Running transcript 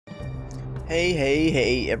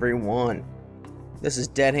Hey everyone. This is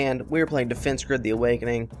Deadhand. We're playing Defense Grid: The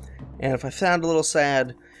Awakening. And if I sound a little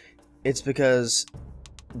sad, it's because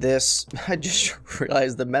I just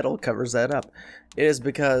realized the metal covers that up. It is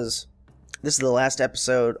because this is the last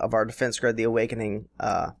episode of our Defense Grid: The Awakening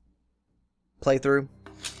playthrough.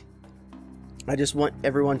 I just want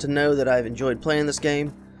everyone to know that I've enjoyed playing this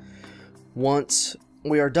game. Once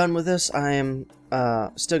we are done with this, I am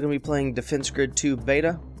still going to be playing Defense Grid 2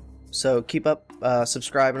 Beta. So keep up,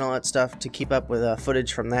 subscribe and all that stuff to keep up with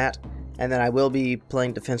footage from that. And then I will be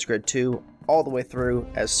playing Defense Grid 2 all the way through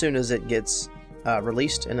as soon as it gets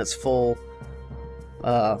released in its full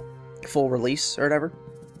release or whatever.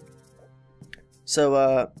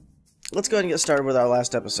 So let's go ahead and get started with our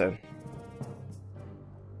last episode.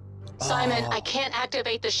 Simon, I can't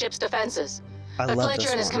activate the ship's defenses, but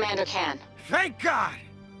Fletcher and his commander can. Thank God!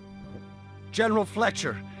 General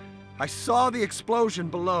Fletcher, I saw the explosion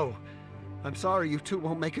below. I'm sorry you two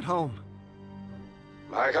won't make it home.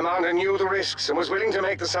 My commander knew the risks and was willing to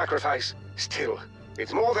make the sacrifice. Still,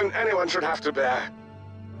 it's more than anyone should have to bear.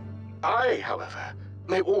 I, however,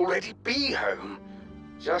 may already be home,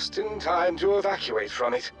 just in time to evacuate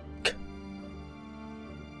from it.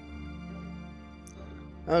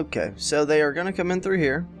 Okay, so they are going to come in through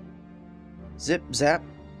here. Zip, zap,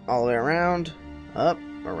 all the way around, up,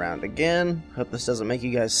 around again. Hope this doesn't make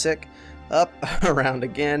you guys sick. Up, around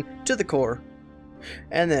again, to the core,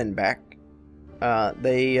 and then back. I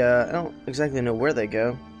don't exactly know where they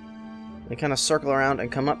go. They kind of circle around and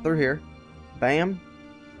come up through here. Bam.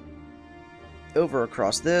 Over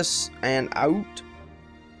across this, and out.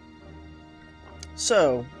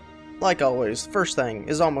 So, like always, first thing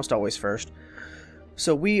is almost always first.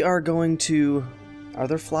 So we are going to... Are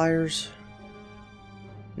there flyers?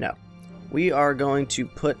 No. We are going to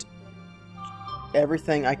put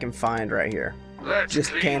everything I can find right here.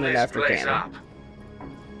 Just cannon after cannon. Up.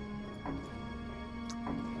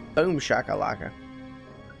 Boom shakalaka.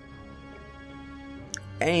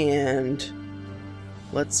 And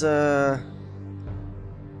let's go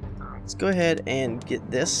ahead and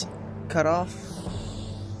get this cut off.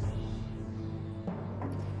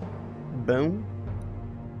 Boom.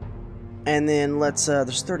 And then let's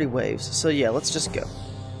there's 30 waves. So yeah, let's just go.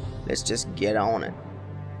 Let's just get on it.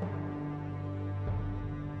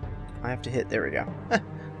 I have to hit, there we go.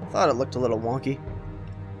 Thought it looked a little wonky.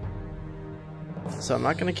 So I'm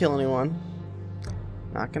not going to kill anyone.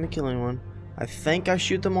 Not going to kill anyone. I think I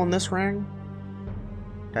shoot them on this rang.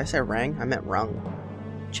 Did I say rang? I meant rung.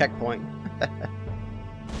 Checkpoint.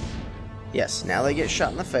 Yes, now they get shot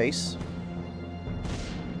in the face.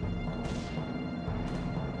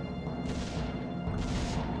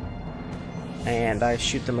 And I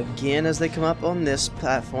shoot them again as they come up on this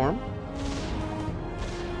platform.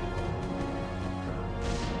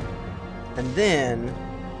 And then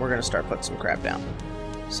we're gonna start putting some crap down.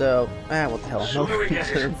 So, what the hell? Sooner we get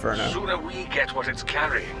it, Inferno. Sooner we get what it's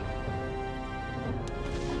carrying.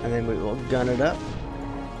 And then we will gun it up.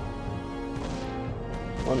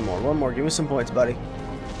 One more. Give me some points, buddy.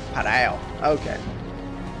 Pow. Okay.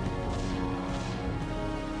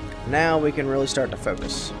 Now we can really start to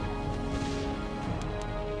focus.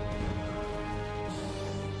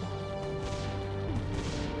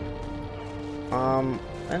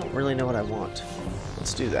 I don't really know what I want.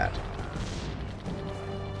 Let's do that.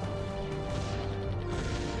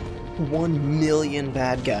 1 million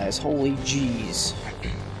bad guys. Holy jeez.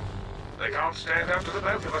 They can't stand up to the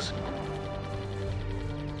both of us.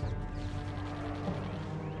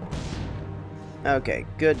 Okay,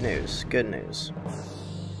 good news. Good news.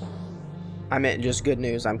 I meant just good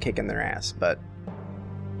news. I'm kicking their ass, but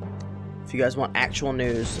if you guys want actual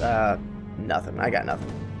news, nothing. I got nothing.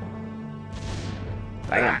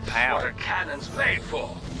 That's what a cannon's made for.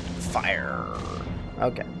 Fire.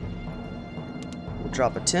 Okay. We'll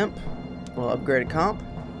drop a temp. We'll upgrade a comp.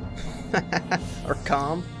 Or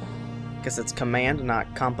com. Guess it's command,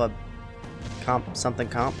 not comp. Something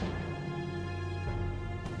comp.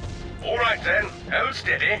 Alright then, hold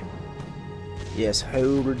steady. Yes,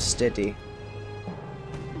 hold steady.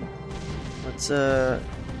 Let's get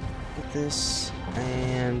this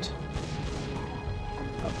and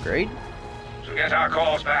upgrade. To get our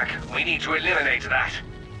cause back, we need to eliminate that.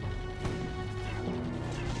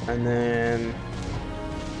 And then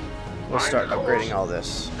we'll start upgrading all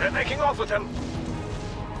this. They're making off with them.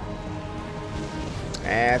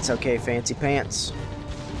 That's okay, fancy pants.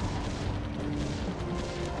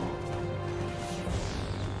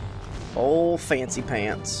 Old fancy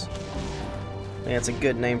pants. I think that's a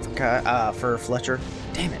good name for Fletcher.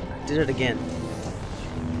 Damn it, I did it again.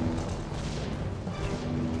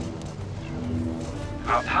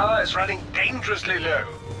 Our power is running dangerously low.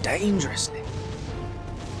 Dangerously.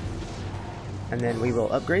 And then we will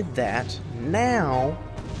upgrade that. Now,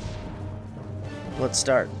 let's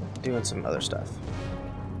start doing some other stuff.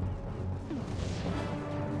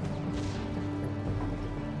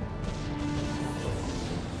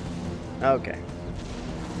 Okay.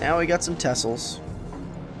 Now we got some Tessels.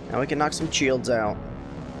 Now we can knock some shields out.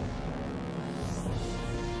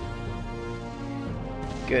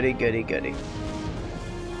 Goody, goody, goody.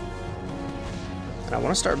 And I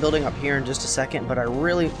want to start building up here in just a second, but I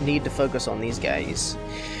really need to focus on these guys.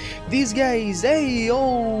 These guys! Hey!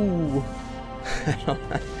 Oh!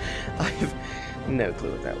 I have no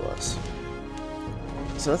clue what that was.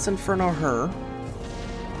 So let's Inferno her.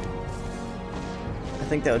 I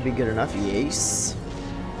think that would be good enough. Yes.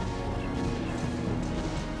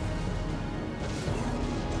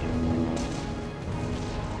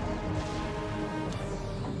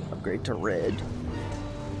 Upgrade to red.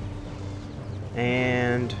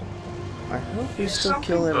 And I hope we still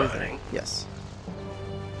kill everything. Yes.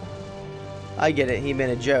 I get it. He made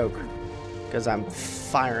a joke because I'm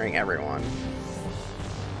firing everyone.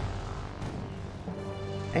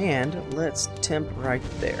 And let's temp right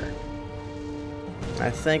there. I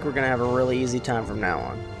think we're gonna have a really easy time from now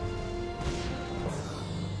on.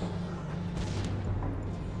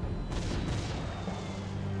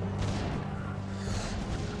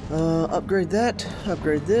 Upgrade that,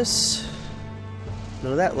 upgrade this.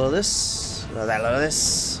 Load that, load this, load that, load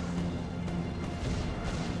this.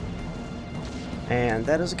 And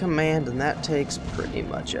that is a command, and that takes pretty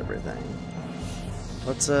much everything.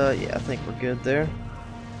 Let's, yeah, I think we're good there.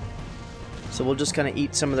 So we'll just kind of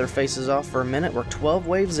eat some of their faces off for a minute. We're 12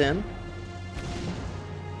 waves in.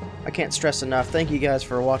 I can't stress enough, thank you guys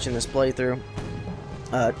for watching this playthrough.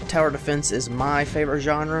 Tower defense is my favorite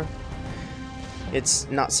genre. It's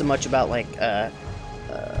not so much about like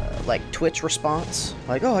Twitch response,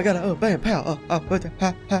 like, oh, I gotta, oh, bam, pow, oh,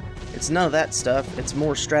 it's none of that stuff. It's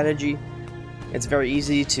more strategy. It's very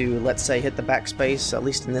easy to, let's say, hit the backspace, at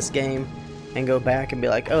least in this game, and go back and be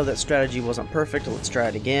like, oh, that strategy wasn't perfect, let's try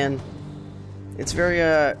it again. It's very,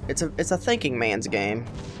 it's a thinking man's game,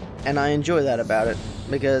 and I enjoy that about it,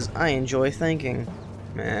 because I enjoy thinking.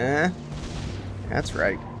 That's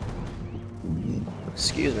right.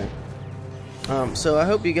 Excuse me. So I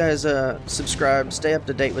hope you guys subscribe, stay up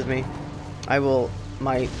to date with me. I will,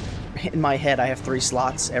 in my head I have 3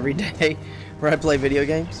 slots every day where I play video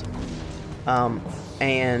games.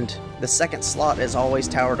 And the second slot is always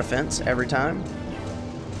tower defense every time.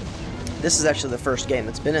 This is actually the first game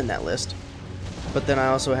that's been in that list. But then I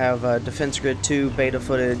also have Defense Grid 2 beta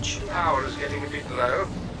footage. Power is getting a bit low.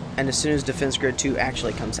 And as soon as Defense Grid 2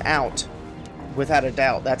 actually comes out, without a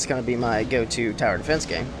doubt, that's going to be my go-to tower defense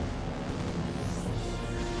game.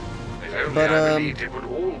 But I believed it would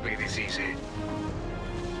all be this easy.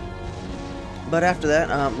 But after that,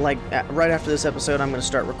 right after this episode, I'm going to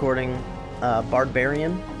start recording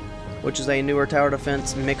Bardbarian, which is a newer tower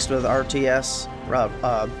defense mixed with RTS,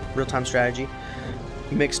 real-time strategy,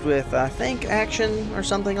 mixed with, I think, action or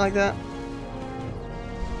something like that.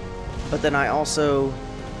 But then I also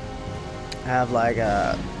have like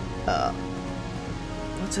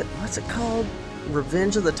what's it called?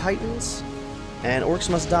 Revenge of the Titans? And Orcs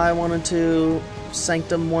Must Die 1 and 2,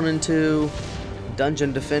 Sanctum 1 and 2,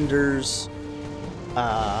 Dungeon Defenders.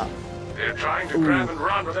 They're trying to grab and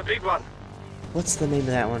run with a big one. What's the name of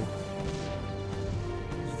that one?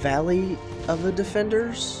 Valley of the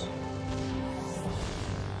Defenders?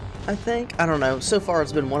 I think? I don't know. So far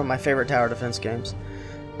it's been one of my favorite tower defense games.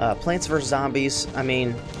 Plants vs. Zombies. I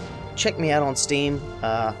mean, check me out on Steam.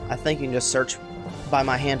 I think you can just search by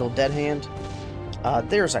my handle Deadhand.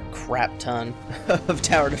 There's a crap ton of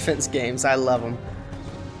tower defense games. I love them.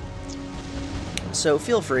 So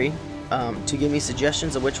feel free to give me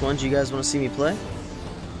suggestions of which ones you guys want to see me play.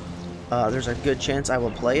 There's a good chance I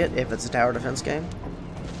will play it if it's a tower defense game.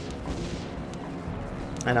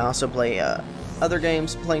 And I also play other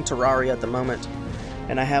games, playing Terraria at the moment.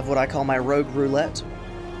 And I have what I call my Rogue Roulette,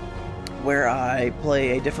 where I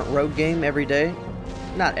play a different rogue game every day.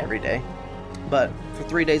 Not every day, but for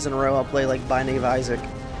 3 days in a row I'll play like Binding of Isaac,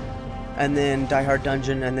 and then Die Hard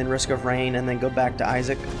Dungeon, and then Risk of Rain, and then go back to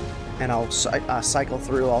Isaac, and I'll cycle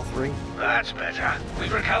through all 3. That's better.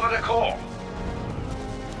 We've recovered a core.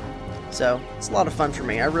 So, it's a lot of fun for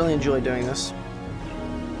me. I really enjoy doing this.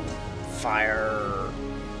 Fire.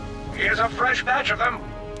 Here's a fresh batch of them.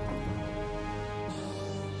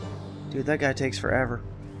 Dude, that guy takes forever.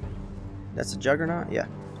 That's a Juggernaut? Yeah.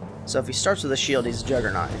 So if he starts with a shield, he's a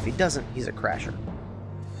Juggernaut. If he doesn't, he's a Crasher.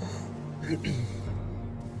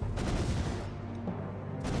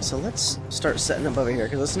 So let's start setting up over here,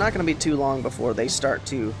 because it's not going to be too long before they start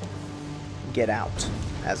to get out,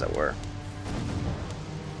 as it were.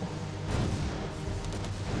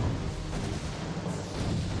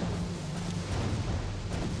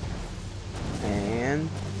 And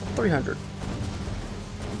 300.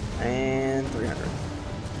 And 300.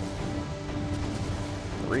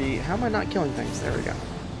 How am I not killing things? There we go.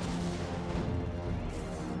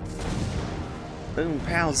 Boom,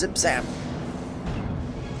 pow, zip, zap.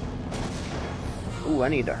 Ooh, I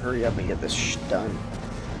need to hurry up and get this done.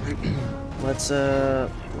 Let's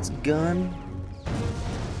gun.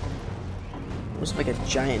 Looks like a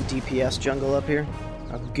giant DPS jungle up here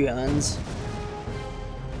of guns.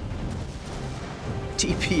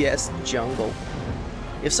 DPS jungle.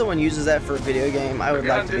 If someone uses that for a video game, I would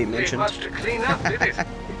like to be mentioned. Much to clean up, did it?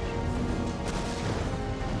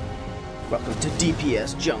 Welcome to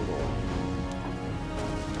DPS jungle.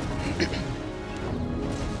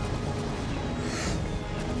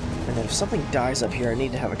 And then if something dies up here, I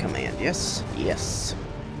need to have a command. Yes? Yes.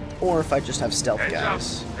 Or if I just have stealth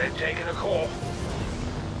guys. They've taken a call.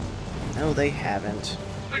 No, they haven't.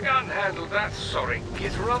 The gun handled that sorry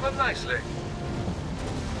git rather nicely.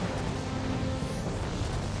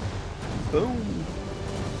 Boom.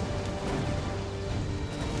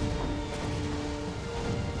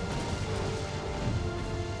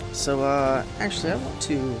 So, actually, I want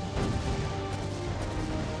to...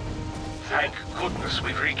 Thank goodness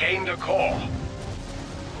we've regained a core.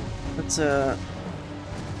 Let's,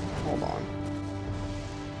 hold on.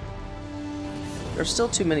 There's still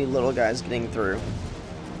too many little guys getting through.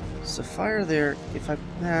 So fire there, if I...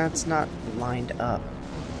 That's not lined up.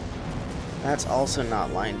 That's also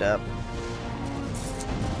not lined up.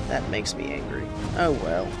 That makes me angry. Oh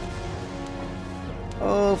well.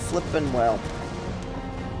 Oh, flippin' well.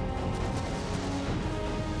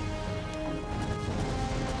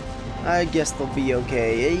 I guess they'll be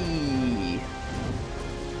okay. Hey.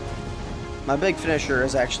 My big finisher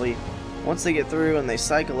is actually, once they get through and they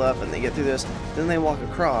cycle up and they get through this, then they walk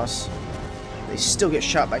across, they still get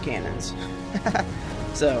shot by cannons.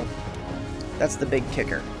 So, that's the big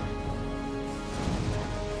kicker.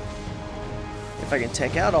 If I can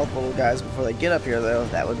take out all the little guys before they get up here, though,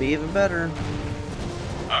 that would be even better.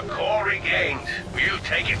 A core regained. Will you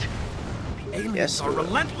take it? The aliens are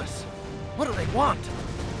relentless. What do they want?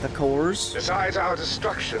 The cores? Besides our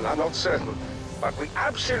destruction, I'm not certain. But we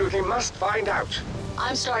absolutely must find out.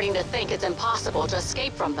 I'm starting to think it's impossible to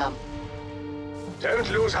escape from them. Don't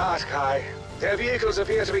lose heart, Kai. Their vehicles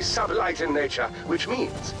appear to be sublight in nature, which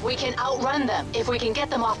means... We can outrun them if we can get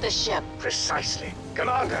them off this ship. Precisely.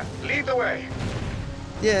 Commander, lead the way.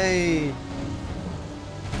 Yay!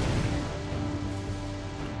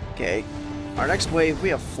 Okay. Our next wave, we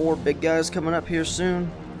have 4 big guys coming up here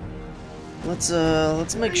soon. Let's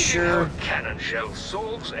make sure... Cannon shell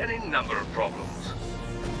solves any number of problems.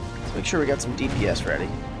 Let's make sure we got some DPS ready.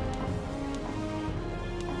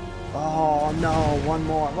 Oh no, one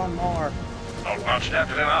more. Not much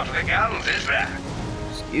left of him after the guns, is there?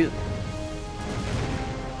 Excuse me.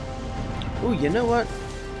 Ooh, you know what?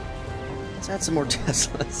 Let's add some more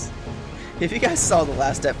Teslas. If you guys saw the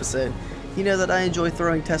last episode, you know that I enjoy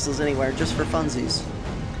throwing Teslas anywhere just for funsies.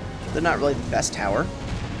 They're not really the best tower.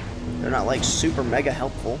 They're not like super mega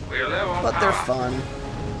helpful, but they're fun.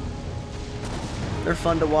 They're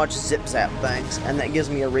fun to watch zip zap things, and that gives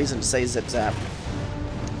me a reason to say zip zap.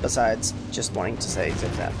 Besides just wanting to say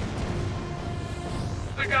zip zap.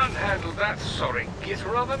 The gun handled that sorry git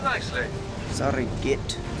rather nicely. Sorry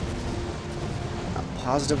git. Not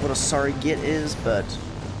positive what a sorry git is, but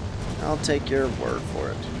I'll take your word for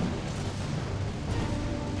it.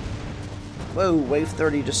 Whoa, wave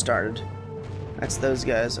 30 just started. That's those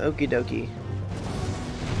guys. Okie dokie.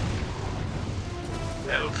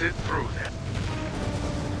 Melted through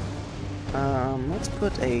them. Let's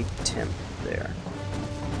put a temp there.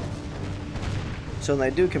 So when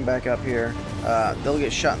they do come back up here, they'll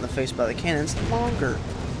get shot in the face by the cannons longer.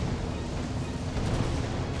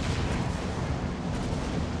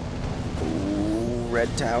 Ooh, red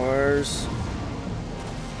towers.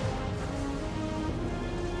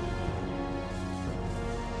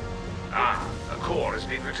 Core has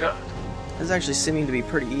been returned. It's actually seeming to be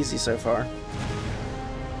pretty easy so far.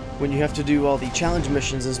 When you have to do all the challenge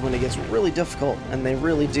missions is when it gets really difficult, and they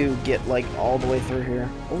really do get like all the way through here.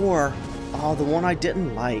 Or, oh, the one I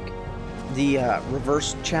didn't like, the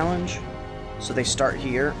reverse challenge. So they start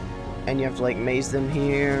here, and you have to like maze them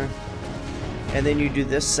here, and then you do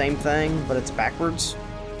this same thing, but it's backwards.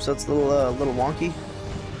 So it's a little wonky.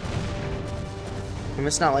 I mean,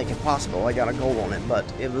 it's not like impossible, I got a goal on it, but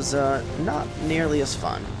it was not nearly as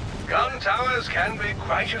fun. Gun towers can be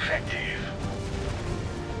quite effective.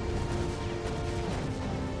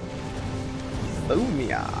 Boom,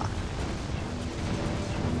 yeah.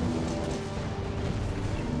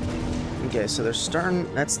 Okay, so they're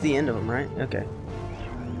starting... That's the end of them, right? Okay.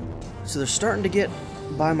 So they're starting to get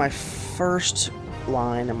by my first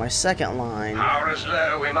line and my second line. Power is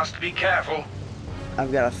low, we must be careful.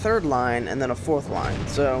 I've got a third line and then a fourth line,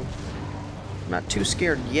 so I'm not too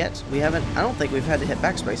scared yet. We haven't... I don't think we've had to hit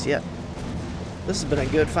backspace yet. This has been a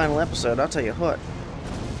good final episode, I'll tell you what.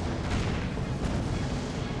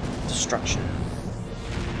 Destruction.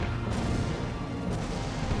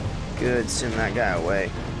 Good, send that guy away.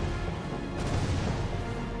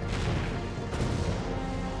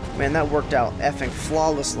 Man, that worked out effing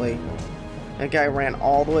flawlessly. That guy ran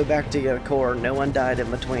all the way back to get a core. No one died in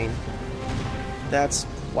between. That's...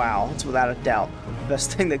 wow. That's without a doubt the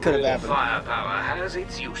best thing that could have happened. Firepower has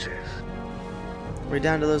its uses. We're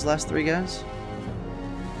down to those last three guys.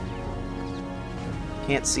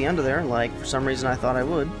 Can't see under there, like for some reason I thought I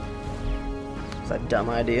would. It's a dumb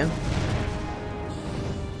idea.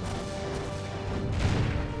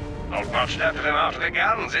 Not much left of him after the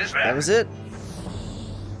guns, is there? That was it.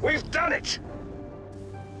 We've done it!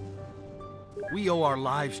 We owe our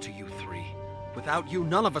lives to you three. Without you,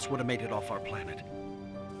 none of us would have made it off our planet.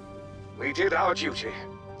 We did our duty.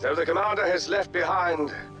 Though the commander has left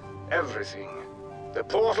behind everything. The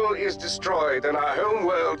portal is destroyed and our home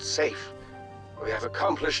world safe. We have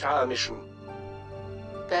accomplished our mission.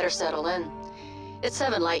 Better settle in. It's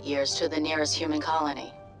 7 light years to the nearest human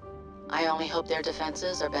colony. I only hope their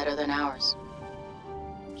defenses are better than ours.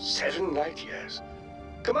 7 light years?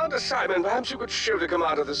 Commander Simon, perhaps you could show the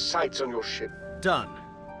commander the sights on your ship. Done.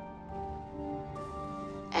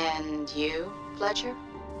 And you, Fletcher?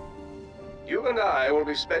 You and I will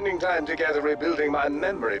be spending time together rebuilding my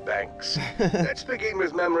memory banks. Let's begin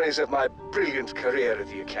with memories of my brilliant career at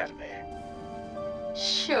the Academy.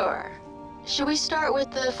 Sure. Should we start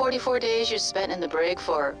with the 44 days you spent in the brig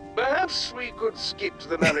for... Perhaps we could skip to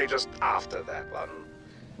the memory just after that one.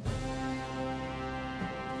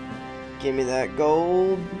 Give me that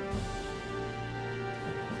gold.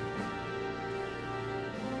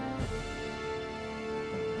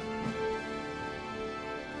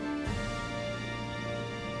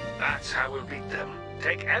 That's how we'll beat them.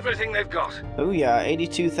 Take everything they've got. Oh yeah,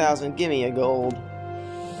 82,000. Give me a gold.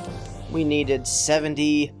 We needed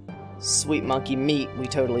 70 sweet monkey meat. We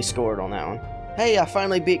totally scored on that one. Hey, I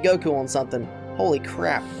finally beat Goku on something. Holy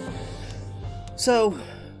crap. So,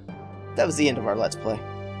 that was the end of our Let's Play.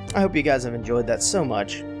 I hope you guys have enjoyed that so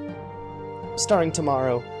much. Starting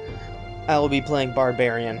tomorrow, I will be playing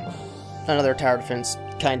Bardbarian, another tower defense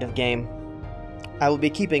kind of game. I will be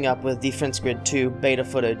keeping up with Defense Grid 2 beta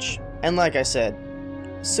footage, and like I said,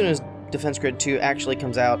 as soon as Defense Grid 2 actually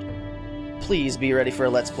comes out, please be ready for a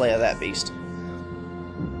Let's Play of that beast.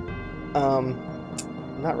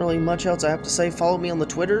 Not really much else I have to say. Follow me on the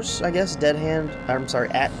Twitters, I guess, at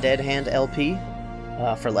Deadhand LP,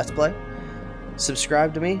 for Let's Play.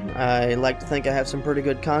 Subscribe to me. I like to think I have some pretty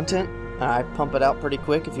good content. I pump it out pretty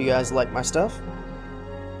quick if you guys like my stuff.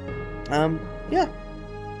 Yeah.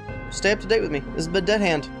 Stay up to date with me. This has been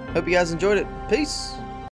Deadhand. Hope you guys enjoyed it. Peace!